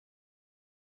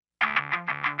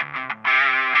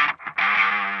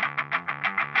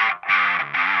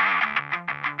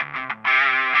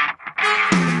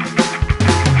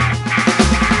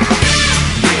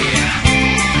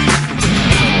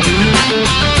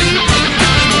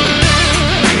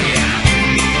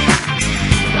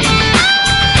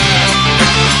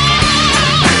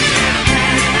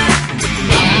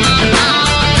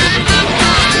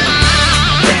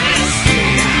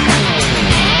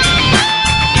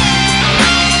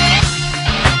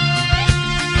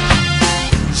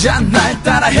자, 날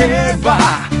따라 해봐.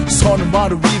 손을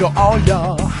머리 위로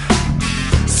올려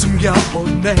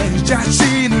숨겨본 내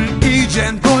자신을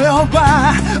이젠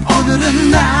보여봐. 오늘은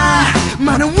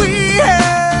나만을 위해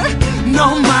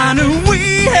너만을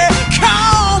위해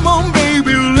Come on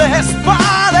baby let's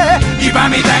party. 이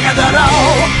밤이 다가도록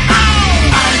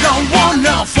I don't want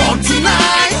no for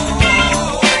tonight.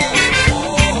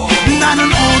 나는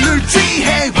오늘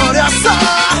취해버렸어.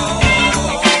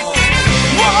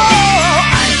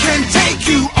 I can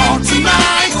take you all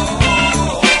tonight.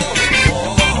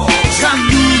 자,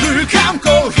 눈을 감고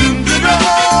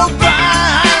흔들어봐.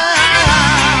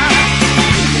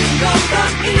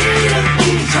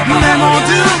 내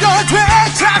모든 걸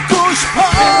되찾고 싶어.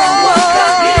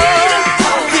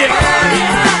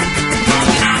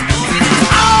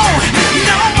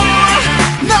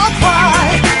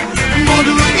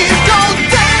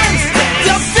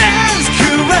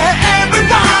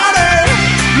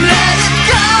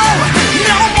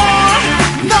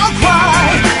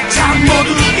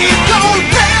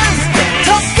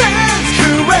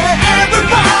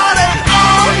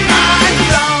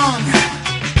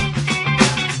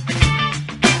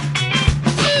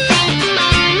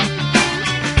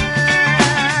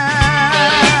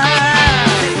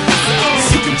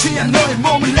 너의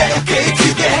몸을 내게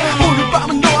기대. 오늘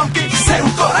밤은 너와 함께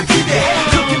새로운 거란 기대.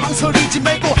 그렇게 망설이지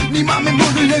말고 네 맘에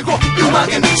문을 열고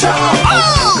음악에 미쳐.